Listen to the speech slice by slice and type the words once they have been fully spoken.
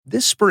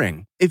This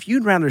spring, if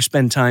you'd rather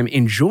spend time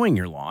enjoying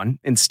your lawn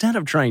instead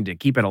of trying to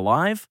keep it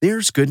alive,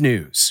 there's good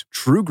news.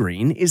 True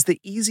Green is the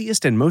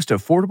easiest and most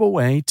affordable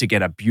way to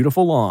get a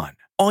beautiful lawn.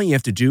 All you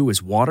have to do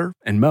is water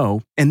and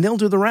mow, and they'll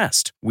do the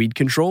rest. Weed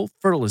control,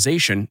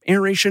 fertilization,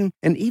 aeration,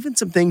 and even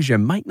some things you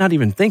might not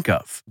even think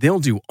of. They'll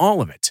do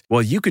all of it,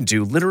 while you can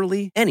do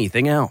literally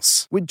anything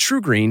else. With True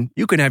Green,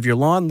 you can have your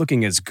lawn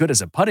looking as good as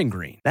a putting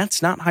green.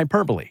 That's not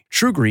hyperbole.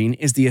 True Green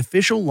is the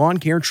official lawn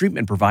care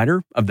treatment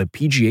provider of the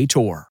PGA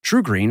Tour.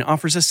 True Green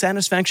offers a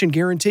satisfaction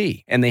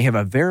guarantee, and they have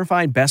a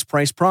verified best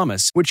price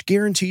promise, which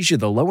guarantees you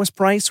the lowest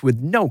price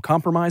with no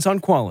compromise on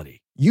quality.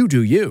 You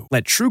do you.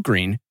 Let True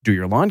Green do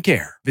your lawn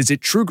care. Visit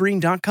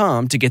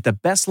truegreen.com to get the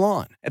best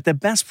lawn at the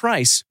best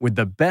price with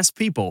the best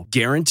people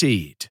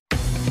guaranteed.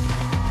 Thank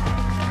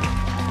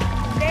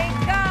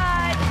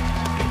God.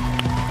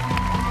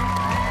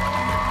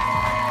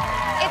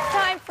 It's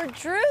time for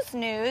Drew's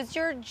News,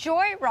 your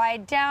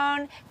joyride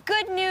down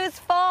Good News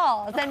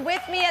Falls. And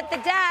with me at the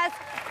desk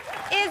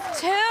is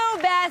two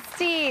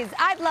besties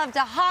I'd love to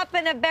hop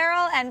in a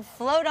barrel and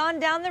float on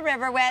down the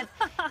river with.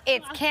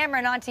 It's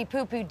Cameron Auntie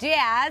Poo Poo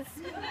Diaz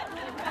and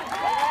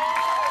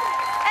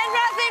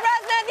Rosie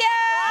Rose Matthews.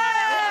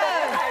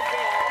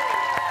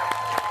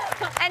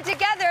 And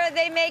together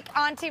they make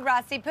Auntie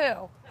Rossi Poo.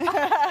 All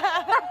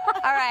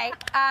right,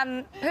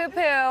 Poo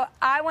Poo,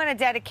 I want to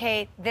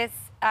dedicate this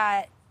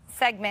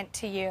segment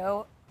to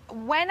you.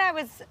 When I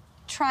was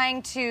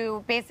trying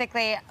to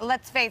basically,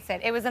 let's face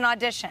it, it was an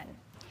audition.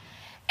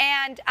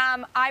 And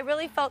I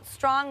really felt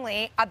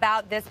strongly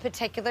about this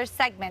particular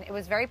segment. It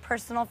was very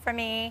personal for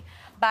me,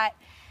 but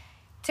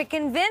to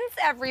convince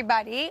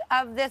everybody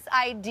of this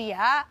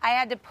idea, I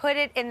had to put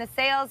it in the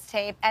sales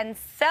tape and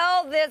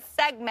sell this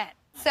segment.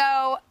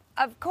 So,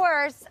 of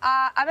course,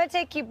 I'm going to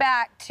take you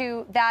back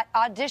to that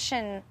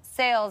audition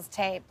sales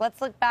tape. Let's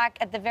look back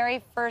at the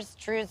very first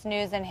Drew's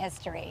News in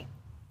history.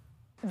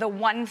 The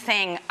one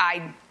thing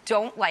I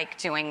don't like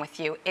doing with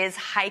you is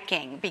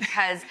hiking,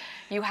 because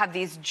you have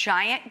these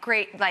giant,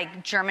 great,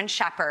 like, German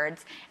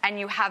shepherds, and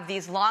you have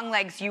these long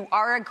legs. You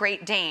are a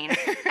Great Dane.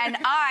 And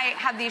I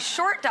have these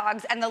short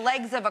dogs and the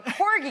legs of a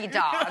corgi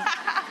dog.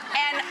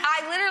 And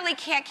I literally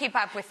can't keep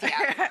up with you.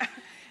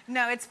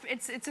 No, it's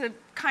a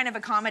kind of a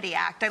comedy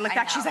act. I look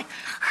back, she's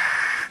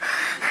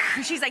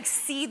like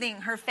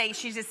seething her face.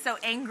 She's just so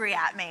angry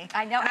at me.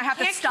 I know. And I have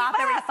to stop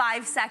every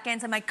 5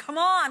 seconds. I'm like, come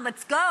on,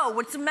 let's go.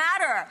 What's the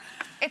matter?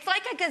 It's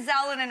like a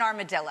gazelle and an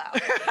armadillo.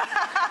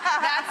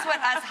 That's what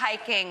us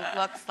hiking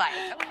looks like.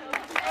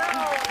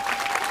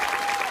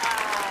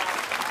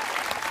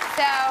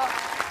 So,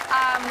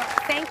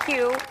 thank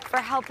you for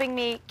helping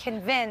me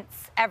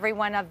convince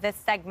everyone of this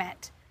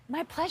segment.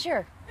 My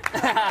pleasure.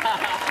 It's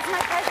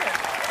my pleasure.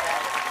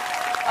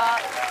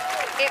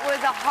 It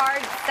was a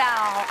hard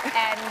sell,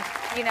 and,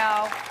 you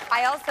know,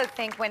 I also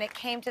think when it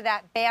came to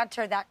that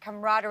banter, that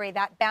camaraderie,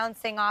 that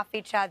bouncing off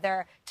each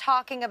other,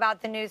 talking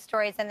about the news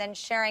stories, and then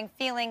sharing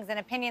feelings and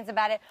opinions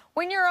about it,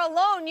 when you're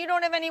alone, you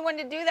don't have anyone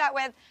to do that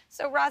with.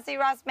 So Rosie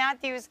Ross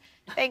Matthews,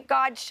 thank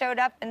God, showed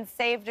up and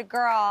saved a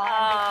girl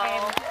and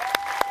became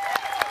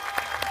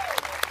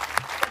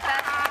the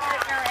best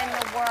partner in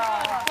the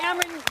world.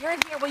 Cameron, you're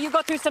here. Will you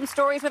go through some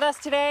stories with us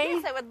today?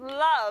 Yes, I would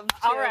love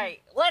to. All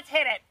right, let's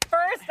hit it.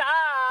 First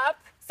up,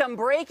 some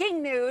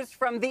breaking news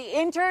from the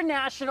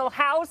International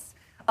House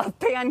of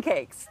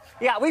Pancakes.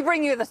 Yeah, we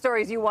bring you the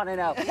stories you want to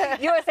know.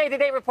 USA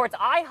Today reports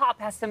IHOP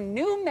has some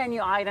new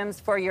menu items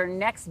for your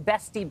next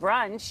bestie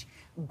brunch.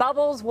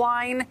 Bubbles,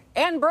 wine,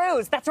 and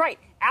brews. That's right.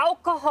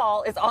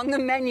 Alcohol is on the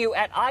menu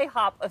at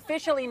IHOP,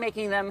 officially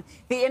making them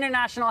the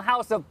International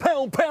House of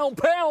Pound, Pound,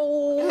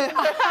 Pound.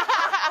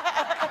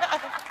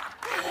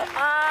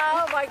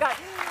 Oh, my God.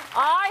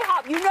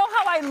 IHOP, you know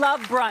how I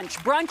love brunch.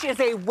 Brunch is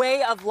a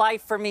way of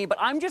life for me, but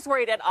I'm just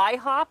worried at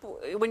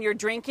IHOP, when you're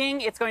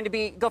drinking, it's going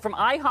to go from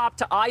IHOP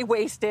to I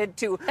wasted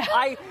to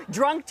I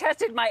drunk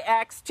tested my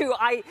ex to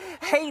I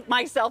hate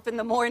myself in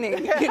the morning.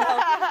 You know,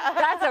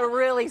 that's a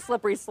really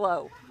slippery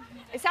slope.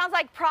 It sounds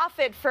like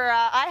profit for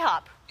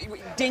IHOP.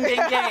 Ding,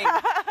 ding, ding.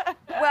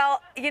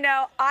 Well, you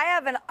know, I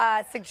have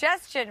a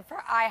suggestion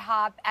for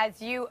IHOP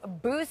as you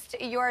boost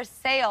your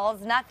sales.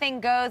 Nothing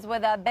goes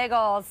with a big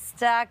old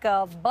stack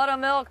of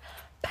buttermilk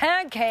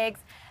pancakes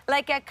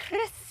like a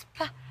crisp,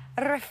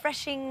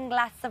 refreshing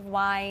glass of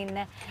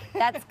wine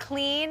that's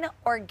clean,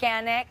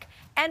 organic,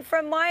 and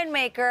from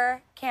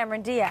winemaker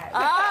Cameron Diaz.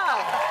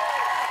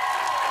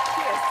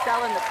 She is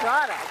selling the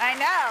product. I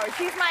know.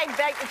 She's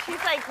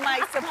like my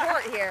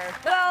support here.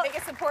 Well,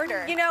 biggest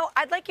supporter. You know,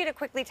 I'd like you to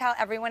quickly tell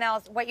everyone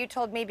else what you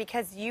told me,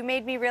 because you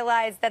made me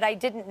realize that I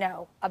didn't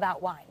know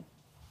about wine.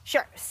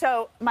 Sure.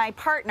 So my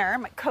partner,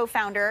 my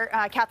co-founder,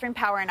 Catherine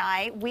Power, and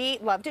I, we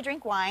love to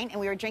drink wine, and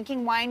we were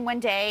drinking wine one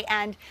day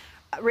and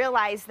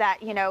realized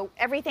that, you know,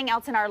 everything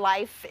else in our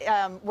life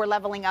we're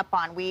leveling up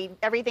on.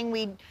 Everything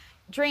we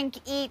drink,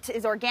 eat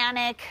is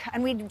organic,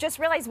 and we just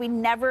realized we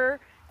never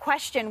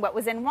question what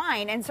was in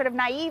wine, and sort of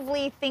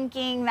naively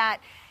thinking that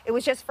it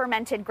was just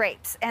fermented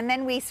grapes. And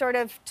then we sort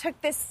of took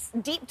this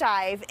deep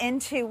dive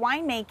into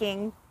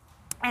winemaking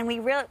And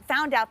we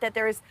found out that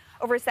there's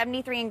over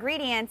 73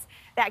 ingredients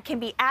that can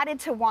be added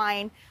to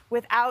wine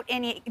without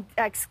any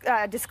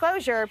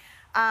disclosure.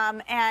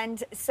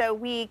 And so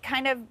we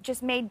kind of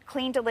just made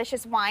clean,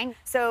 delicious wine.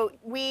 So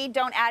we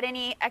don't add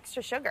any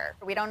extra sugar.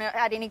 We don't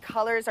add any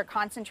colors or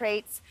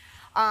concentrates.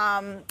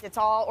 It's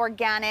all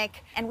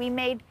organic. And we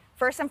made,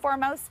 first and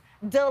foremost,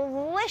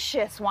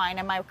 delicious wine.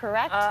 Am I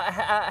correct?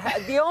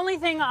 The only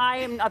thing I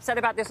am upset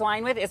about this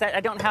wine with is that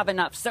I don't have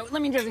enough. So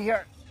let me just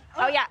hear.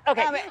 Oh, yeah.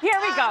 Okay, here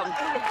we go.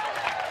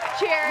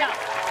 Cheers. No.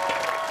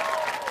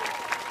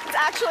 It's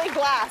actually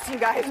glass, you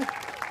guys.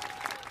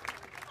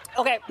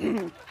 Okay.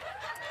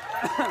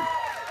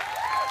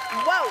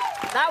 Whoa.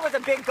 That was a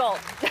big gulp.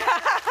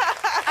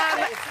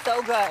 That is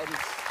so good.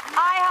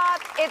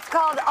 IHOP, it's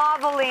called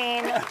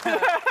Ovalene.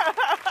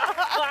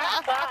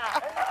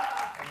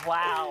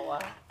 Wow.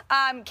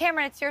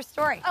 Cameron, it's your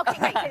story. Okay,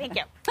 great. Thank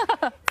you.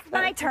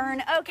 My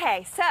turn.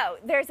 Okay, so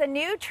there's a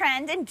new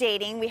trend in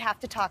dating we have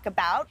to talk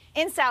about.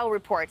 In Style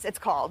Reports, it's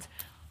called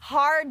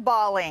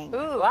hardballing.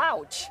 Ooh,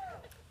 ouch.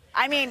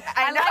 I mean,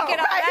 I know, like it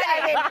right?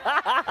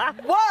 I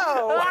mean,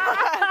 whoa!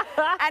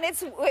 And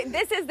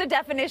this is the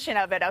definition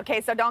of it.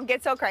 Okay, so don't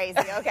get so crazy.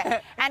 Okay,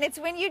 and it's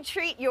when you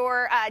treat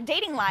your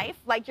dating life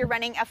like you're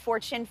running a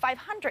Fortune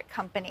 500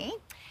 company,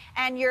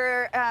 and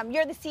you're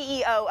the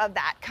CEO of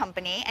that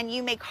company, and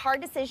you make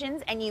hard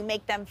decisions and you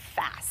make them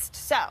fast.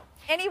 So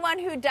anyone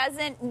who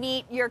doesn't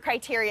meet your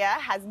criteria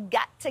has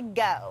got to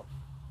go.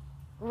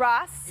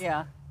 Ross?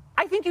 Yeah.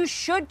 I think you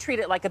should treat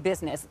it like a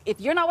business.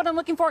 If you're not what I'm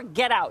looking for,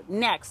 get out.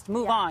 Next,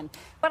 move on.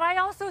 But I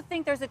also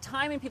think there's a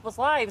time in people's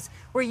lives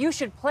where you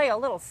should play a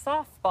little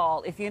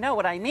softball, if you know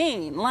what I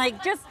mean.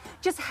 Like,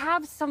 just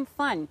have some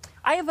fun.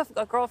 I have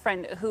a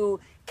girlfriend who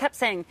kept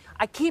saying,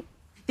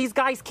 these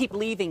guys keep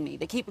leaving me.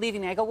 They keep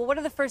leaving me. I go, well, what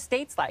are the first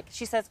dates like?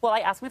 She says, well, I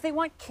ask them if they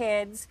want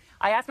kids.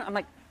 I'm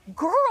like,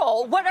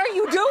 girl, what are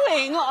you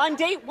doing on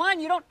date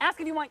one? You don't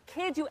ask if you want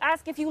kids. You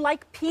ask if you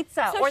like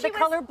pizza or the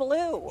color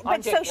blue.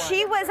 But so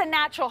she was a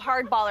natural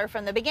hardballer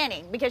from the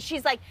beginning because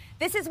she's like,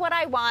 this is what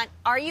I want.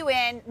 Are you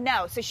in?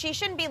 No. So she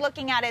shouldn't be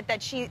looking at it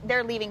that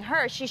they're leaving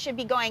her. She should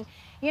be going,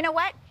 you know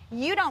what?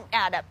 You don't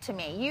add up to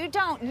me. You're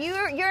not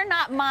you're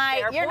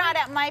not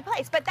at my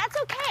place. But that's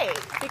okay.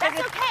 That's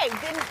okay.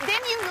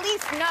 Then you at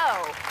least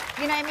know.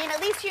 You know what I mean? At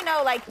least you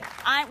know, like,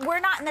 we're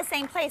not in the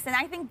same place. And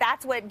I think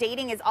that's what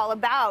dating is all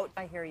about.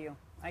 I hear you.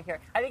 I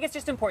think it's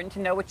just important to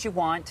know what you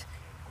want.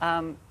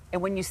 And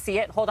when you see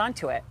it, hold on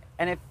to it.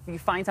 And if you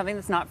find something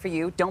that's not for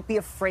you, don't be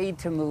afraid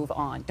to move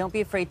on. Don't be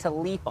afraid to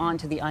leap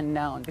onto the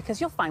unknown because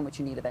you'll find what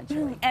you need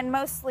eventually. And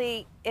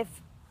mostly, if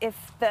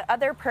the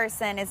other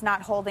person is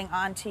not holding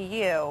on to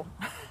you,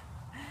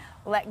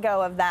 let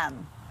go of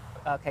them.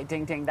 Okay,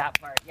 ding, ding, that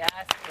part. Yes,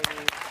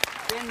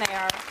 please. Been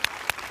there.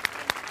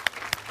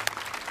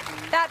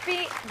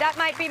 That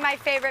might be my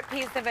favorite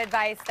piece of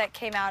advice that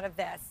came out of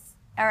this.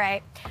 All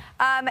right.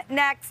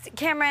 Next,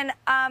 Cameron,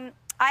 I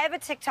have a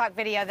TikTok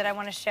video that I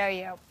want to show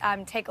you.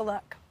 Take a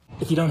look.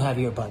 If you don't have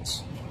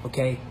earbuds,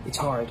 okay, it's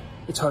hard.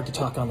 It's hard to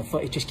talk on the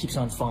phone. It just keeps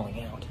on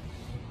falling out.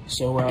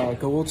 So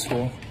go old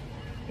school,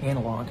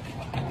 analog.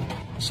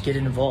 Just get it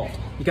involved.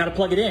 You got to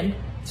plug it in.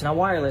 It's not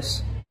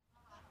wireless.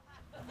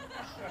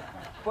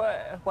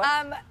 What?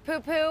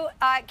 Poo-Poo,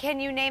 can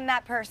you name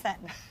that person?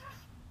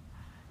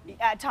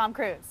 Tom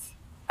Cruise.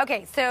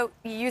 Okay, so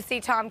you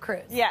see Tom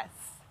Cruise. Yes.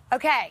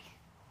 Okay,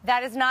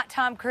 that is not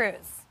Tom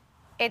Cruise.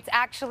 It's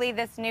actually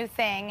this new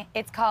thing.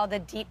 It's called a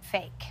deep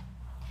fake.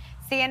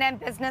 CNN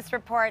Business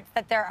reports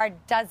that there are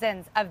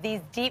dozens of these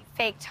deep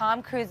fake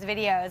Tom Cruise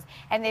videos,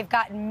 and they've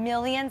gotten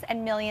millions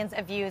and millions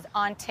of views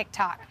on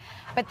TikTok.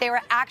 But they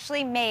were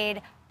actually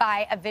made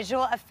by a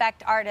visual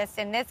effect artist,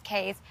 in this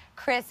case,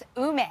 Chris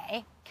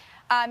Ume,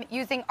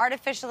 using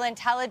artificial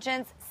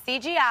intelligence,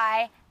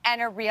 CGI,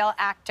 and a real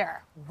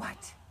actor.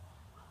 What?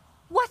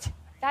 What?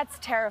 That's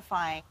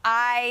terrifying.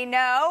 I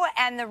know,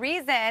 and the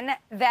reason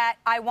that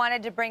I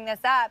wanted to bring this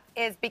up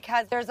is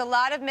because there's a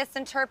lot of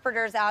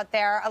misinterpreters out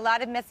there, a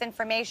lot of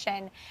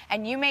misinformation,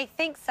 and you may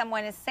think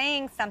someone is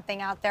saying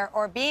something out there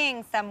or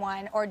being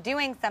someone or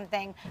doing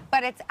something,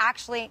 but it's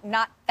actually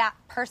not that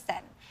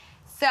person.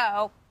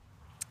 So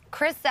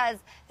Chris says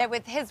that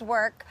with his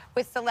work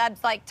with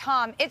celebs like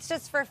Tom, it's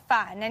just for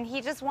fun. And he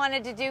just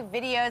wanted to do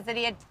videos that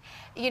he had,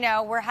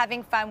 were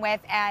having fun with.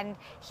 And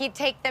he'd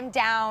take them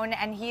down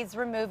and he's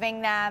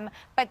removing them.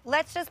 But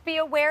let's just be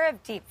aware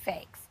of deep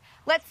fakes.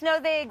 Let's know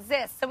they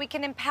exist so we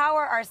can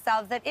empower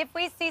ourselves that if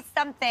we see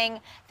something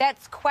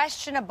that's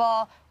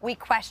questionable, we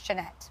question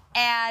it.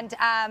 And,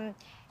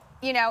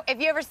 if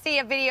you ever see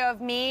a video of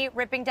me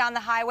ripping down the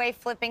highway,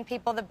 flipping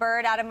people the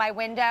bird out of my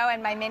window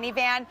in my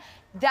minivan,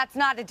 that's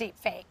not a deep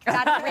fake.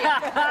 That's real.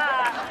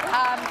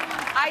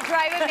 I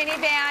drive a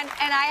minivan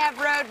and I have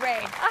road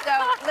rage, so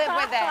live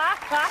with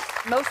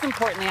it. Most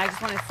importantly, I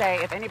just want to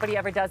say, if anybody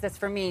ever does this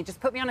for me, just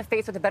put me on a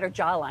face with a better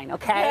jawline,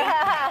 okay?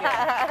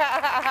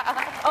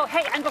 Oh,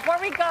 hey, and before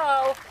we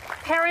go,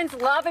 parents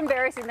love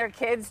embarrassing their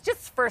kids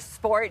just for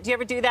sport. Do you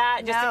ever do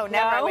that? No,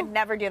 never. I would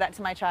never do that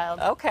to my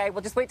child. Okay,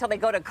 well, just wait till they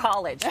go to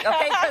college,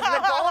 okay? Because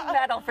the gold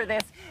medal for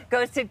this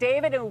goes to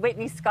David and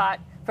Whitney Scott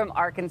from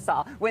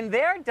Arkansas. When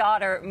their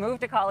daughter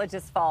moved to college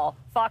this fall,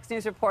 Fox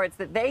News reports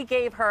that they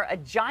gave her a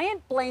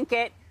giant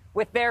blanket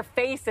with their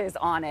faces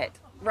on it,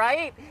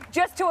 right?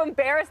 Just to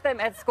embarrass them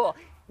at school.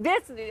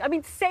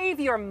 Save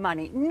your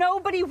money.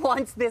 Nobody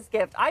wants this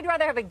gift. I'd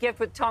rather have a gift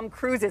with Tom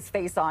Cruise's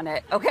face on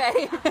it,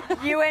 okay?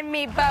 You and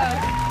me both.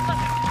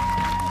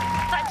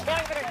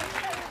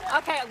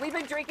 Okay, we've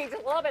been drinking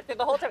just a little bit through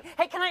the whole time.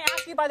 Hey, can I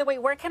ask you, by the way,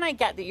 where can I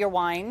get your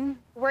wine?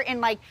 We're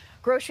in like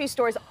grocery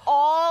stores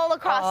all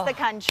across the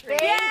country.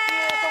 Thank you.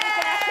 So we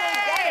can actually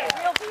get it.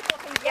 Real people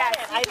can get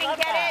it. You can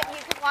get it.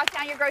 You can walk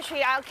down your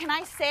grocery aisle. Can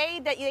I say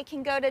that you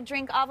can go to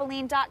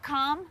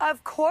drinkaveline.com?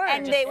 Of course.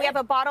 And we have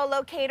a bottle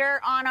locator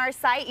on our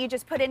site. You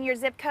just put in your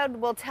zip code.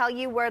 We'll tell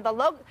you where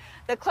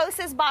the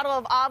closest bottle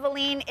of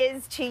Aveline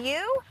is to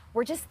you.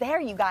 We're just there,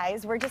 you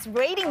guys. We're just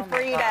waiting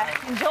for you to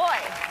enjoy.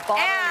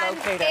 And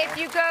if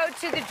you go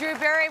to the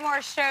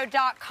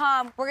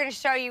DrewBarrymoreShow.com, we're going to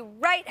show you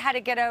right how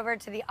to get over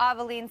to the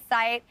Aveline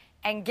site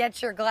and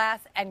get your glass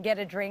and get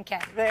a drink in.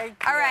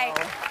 Thank you. All right.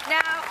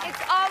 Now,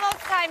 it's almost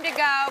time to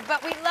go,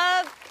 but we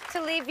love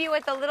to leave you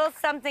with a little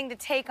something to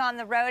take on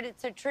the road.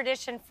 It's a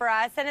tradition for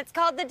us, and it's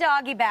called the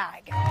doggy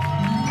bag.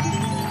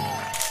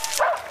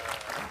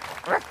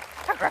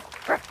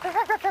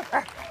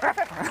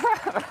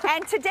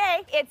 And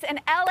today, it's an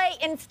LA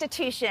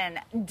institution,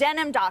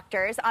 Denim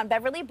Doctors on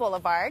Beverly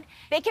Boulevard.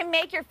 They can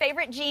make your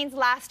favorite jeans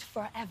last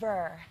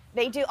forever.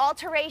 They do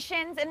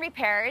alterations and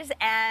repairs,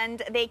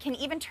 and they can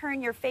even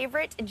turn your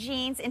favorite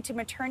jeans into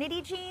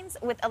maternity jeans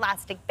with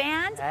elastic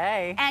bands.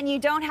 Hey. And you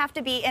don't have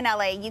to be in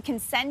LA. You can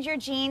send your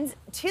jeans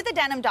to the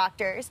Denim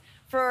Doctors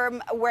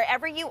from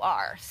wherever you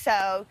are.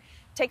 So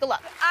take a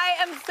look. I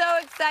am so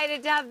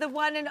excited to have the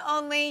one and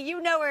only, you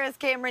know her as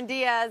Cameron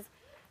Diaz.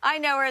 I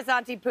know her as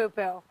Auntie Poo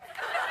Poo.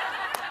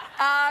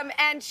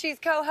 And she's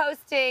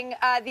co-hosting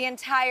the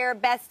entire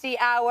Bestie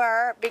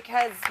Hour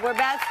because we're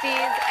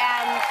besties,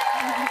 and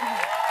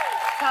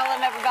tell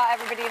them about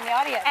everybody in the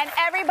audience. And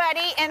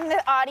everybody in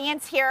the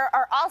audience here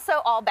are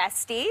also all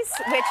besties,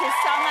 which is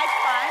so much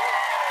fun.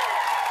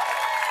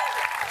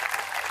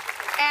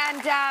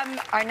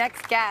 And our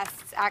next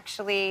guests,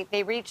 actually,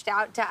 they reached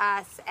out to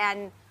us,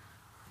 and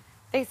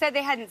they said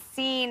they hadn't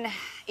seen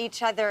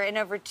each other in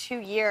over 2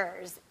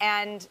 years.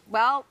 And,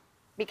 well,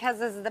 because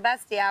this is the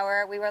Bestie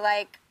Hour, we were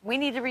like, we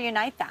need to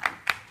reunite them.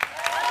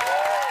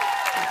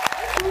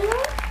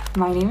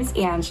 My name is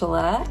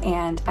Angela,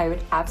 and I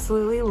would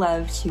absolutely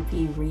love to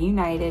be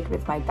reunited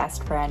with my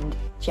best friend,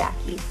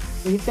 Jackie.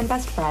 We've been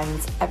best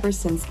friends ever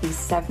since the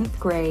 7th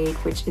grade,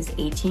 which is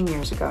 18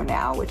 years ago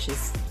now, which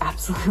is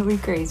absolutely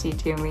crazy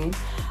to me.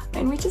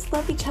 And we just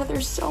love each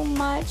other so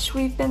much.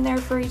 We've been there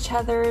for each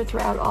other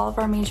throughout all of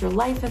our major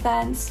life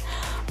events,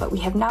 but we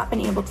have not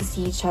been able to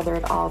see each other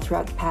at all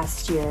throughout the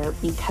past year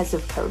because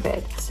of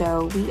COVID.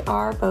 So we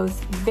are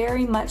both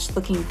very much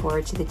looking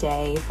forward to the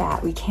day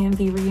that we can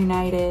be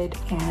reunited,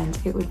 and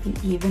it would be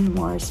even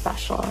more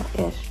special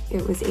if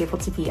it was able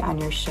to be on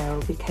your show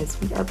because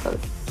we are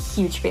both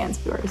huge fans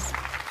of yours.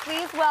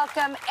 Please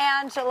welcome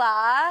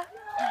Angela.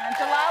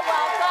 Angela,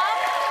 welcome.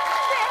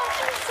 Thank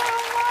you so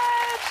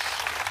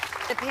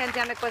much. The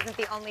pandemic wasn't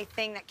the only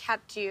thing that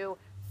kept you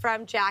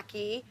from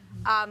Jackie.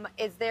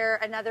 Is there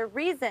another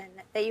reason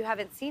that you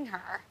haven't seen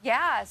her?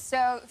 Yeah,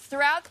 so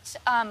throughout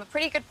a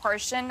pretty good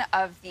portion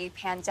of the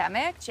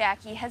pandemic,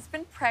 Jackie has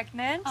been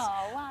pregnant.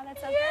 Oh, wow,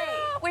 that's so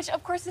great. Which,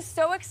 of course, is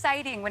so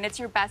exciting when it's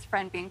your best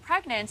friend being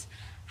pregnant.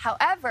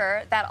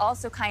 However, that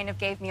also kind of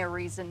gave me a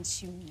reason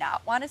to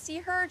not want to see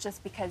her,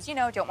 just because, you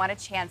know, don't want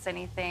to chance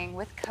anything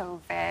with COVID.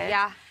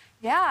 Yeah.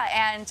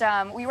 Yeah,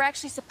 and we were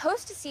actually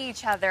supposed to see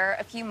each other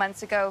a few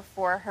months ago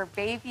for her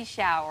baby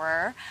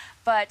shower,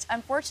 but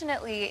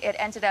unfortunately it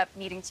ended up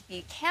needing to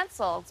be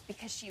canceled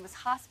because she was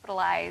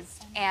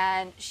hospitalized,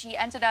 and she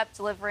ended up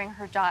delivering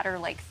her daughter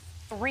like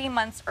 3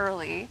 months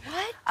early.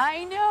 What?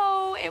 I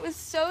know, it was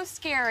so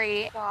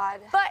scary. God.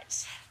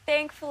 But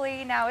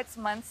thankfully now it's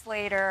months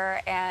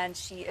later, and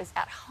she is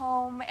at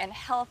home and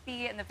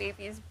healthy, and the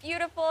baby is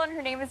beautiful, and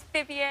her name is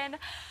Vivian.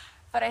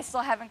 But I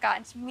still haven't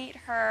gotten to meet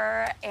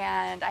her,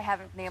 and I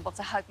haven't been able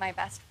to hug my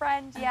best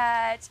friend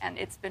yet, and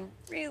it's been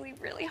really,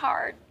 really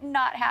hard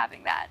not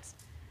having that.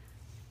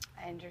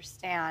 I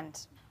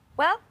understand.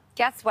 Well,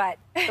 guess what?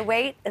 The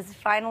wait is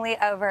finally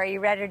over. Are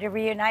you ready to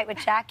reunite with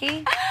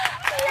Jackie?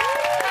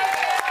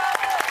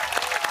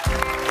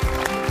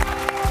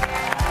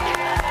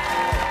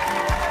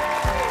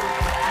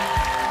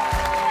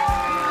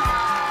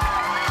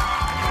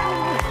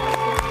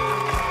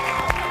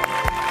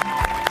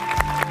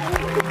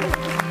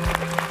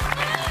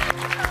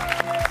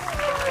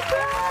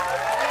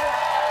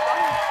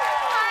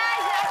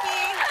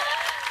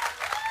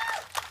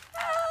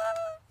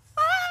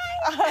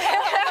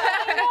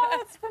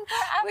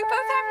 We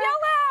both have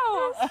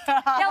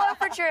yellow. Yellow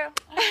for Drew.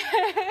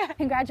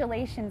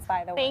 Congratulations,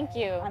 by the way. Thank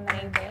you. On the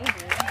new baby.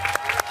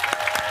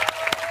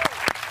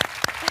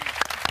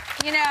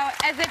 You know,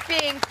 as if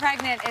being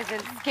pregnant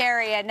isn't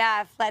scary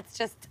enough, let's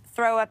just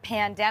throw a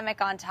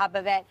pandemic on top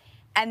of it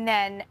and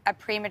then a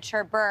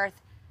premature birth.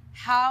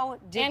 How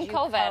did And you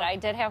COVID. cope? I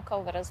did have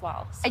COVID as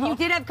well. And you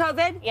did have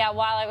COVID? Yeah,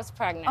 while I was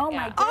pregnant. Oh yeah.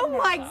 my goodness. Oh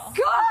my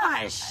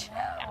gosh.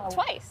 Yeah,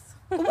 twice.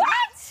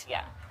 What?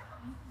 Yeah.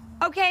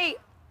 Okay.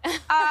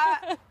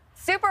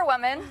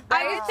 Superwoman.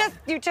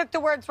 You took the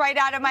words right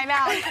out of my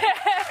mouth.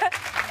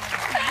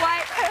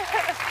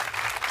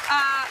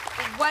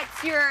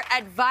 What's your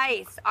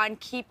advice on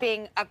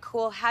keeping a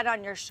cool head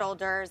on your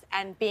shoulders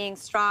and being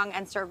strong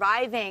and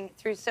surviving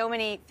through so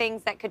many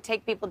things that could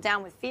take people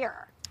down with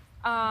fear?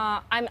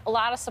 I'm a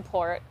lot of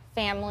support.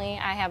 Family.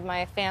 I have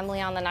my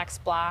family on the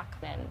next block,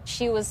 and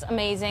she was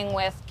amazing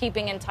with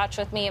keeping in touch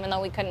with me, even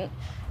though we couldn't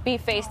be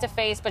face to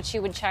face, but she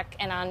would check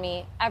in on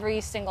me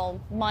every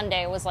single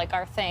Monday was like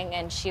our thing,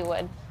 and she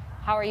would,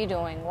 how are you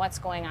doing? What's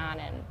going on?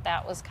 And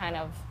that was kind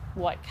of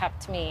what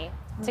kept me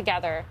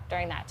together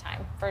during that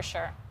time, for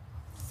sure.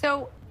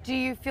 So, do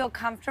you feel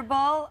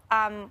comfortable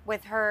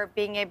with her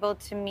being able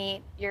to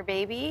meet your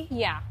baby?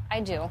 Yeah,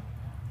 I do.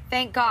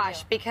 Thank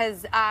gosh,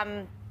 because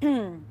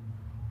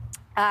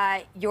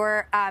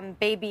your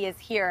baby is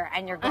here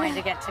and you're going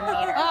to get to meet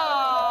her.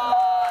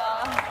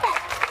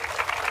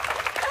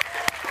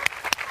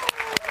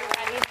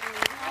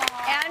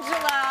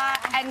 Angela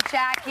and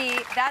Jackie,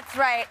 that's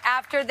right.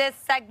 After this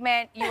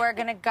segment, you are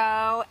going to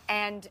go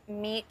and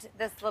meet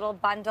this little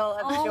bundle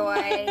of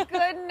joy. My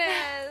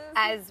goodness.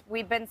 As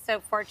we've been so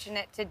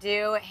fortunate to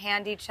do,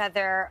 hand each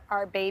other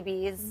our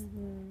babies.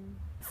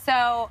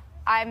 So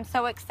I'm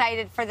so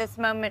excited for this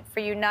moment for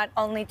you not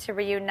only to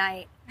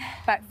reunite,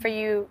 but for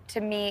you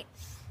to meet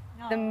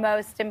the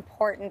most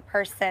important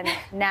person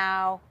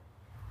now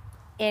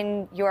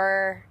in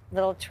your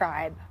little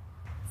tribe.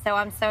 So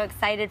I'm so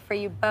excited for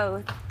you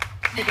both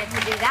to get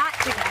to do that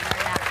together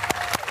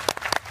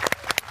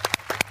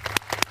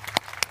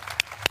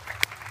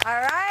now.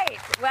 All right.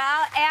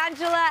 Well,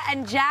 Angela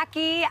and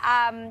Jackie,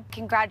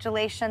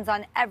 congratulations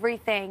on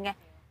everything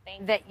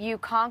that you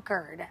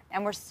conquered.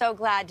 And we're so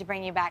glad to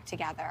bring you back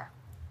together.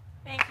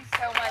 Thank you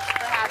so much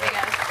for having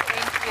us.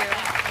 Thank you.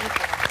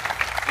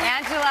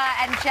 Angela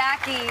and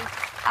Jackie,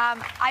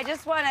 I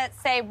just want to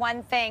say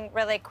one thing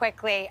really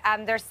quickly.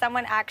 There's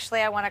someone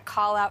actually I want to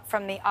call out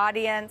from the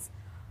audience.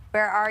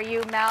 Where are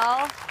you,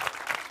 Mel?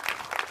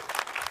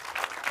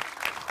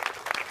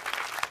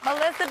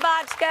 Melissa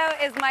Bochco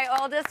is my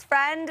oldest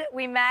friend.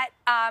 We met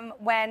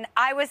when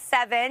I was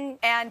 7,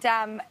 and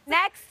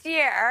next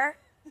year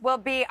will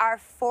be our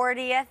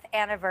 40th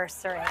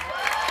anniversary.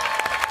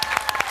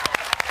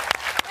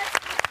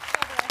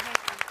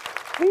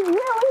 We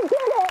really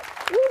did it!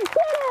 We did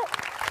it!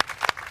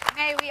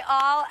 May we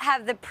all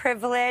have the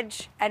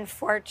privilege and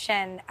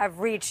fortune of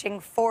reaching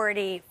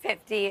 40,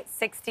 50,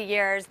 60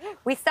 years.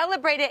 We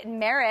celebrate it in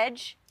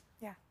marriage.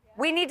 Yeah.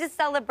 We need to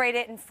celebrate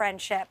it in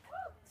friendship.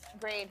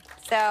 Agreed.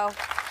 So,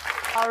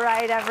 all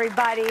right,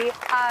 everybody.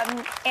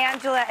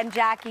 Angela and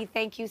Jackie,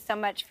 thank you so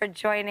much for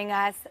joining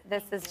us.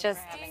 This is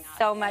just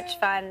so much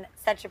fun,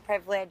 such a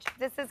privilege.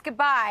 This is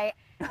goodbye.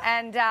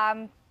 And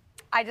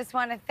I just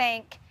want to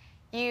thank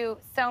you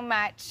so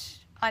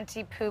much,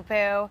 Auntie Poo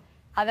Poo,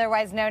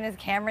 otherwise known as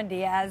Cameron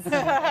Diaz,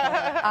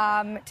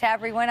 to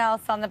everyone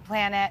else on the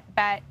planet.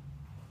 But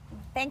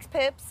Thanks,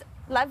 Poops.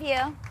 Love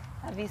you.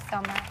 love you so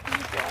much.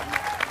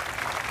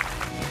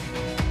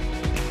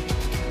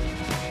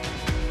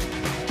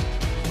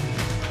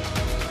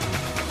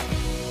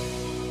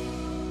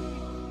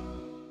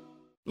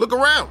 Look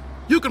around.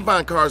 You can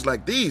find cars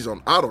like these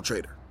on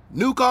AutoTrader.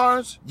 New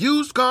cars,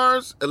 used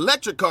cars,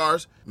 electric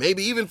cars,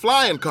 maybe even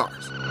flying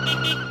cars.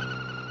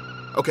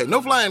 Okay,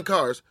 no flying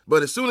cars,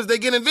 but as soon as they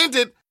get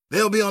invented,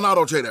 they'll be on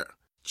AutoTrader.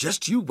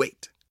 Just you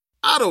wait.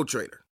 AutoTrader.